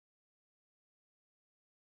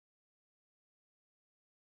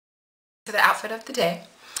To the outfit of the day.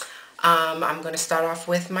 I'm going to start off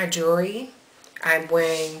with my jewelry. I'm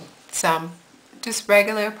wearing some just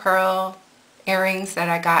regular pearl earrings that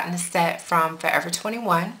I got in a set from Forever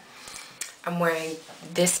 21. I'm wearing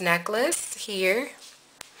this necklace here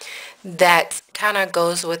that kind of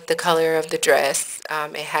goes with the color of the dress.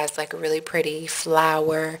 It has like a really pretty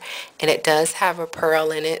flower, and it does have a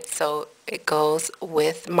pearl in it, so it goes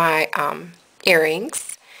with my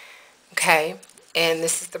earrings. Okay, and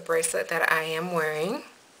this is the bracelet that I am wearing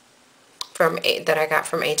that I got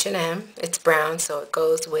from H&M. It's brown, so it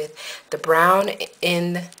goes with the brown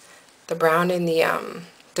in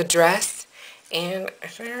the dress and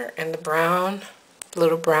the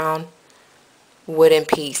little brown wooden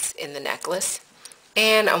piece in the necklace.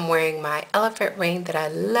 And I'm wearing my elephant ring that I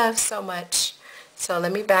love so much. So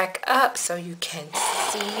let me back up so you can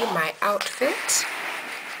see my outfit.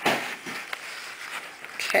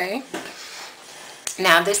 Okay.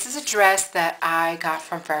 Now this is a dress that I got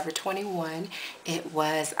from Forever 21. It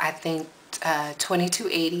was, I think,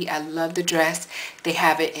 $22.80. I love the dress. They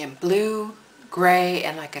have it in blue, gray,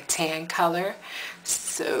 and like a tan color.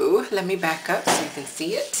 So let me back up so you can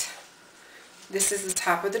see it. This is the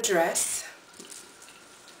top of the dress.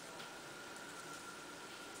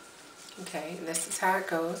 Okay, and this is how it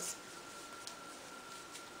goes.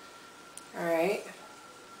 Alright.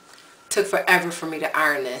 Took forever for me to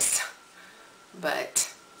iron this.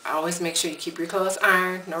 But always make sure you keep your clothes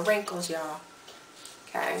ironed. No wrinkles, y'all.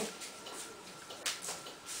 Okay.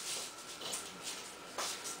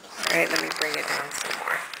 Alright, let me bring it down some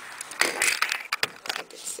more. So you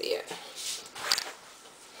can see it.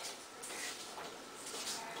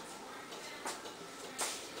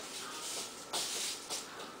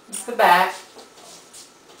 This is the back.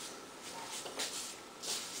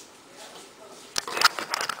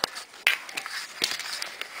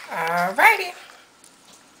 Alrighty.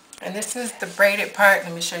 And this is the braided part.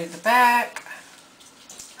 Let me show you the back.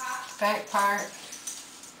 Back part.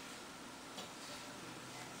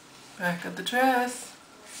 Back of the dress.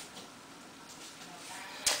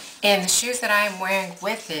 And the shoes that I am wearing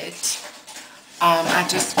with it, I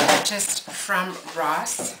just purchased from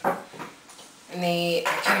Ross. And I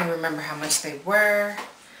can't even remember how much they were.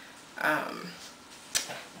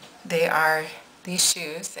 They are these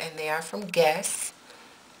shoes, and they are from Guess.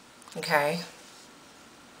 Okay.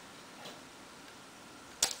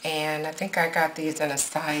 And I think I got these in a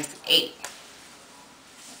size 8.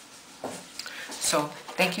 So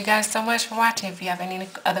thank you guys so much for watching. If you have any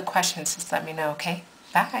other questions, just let me know, okay?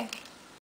 Bye.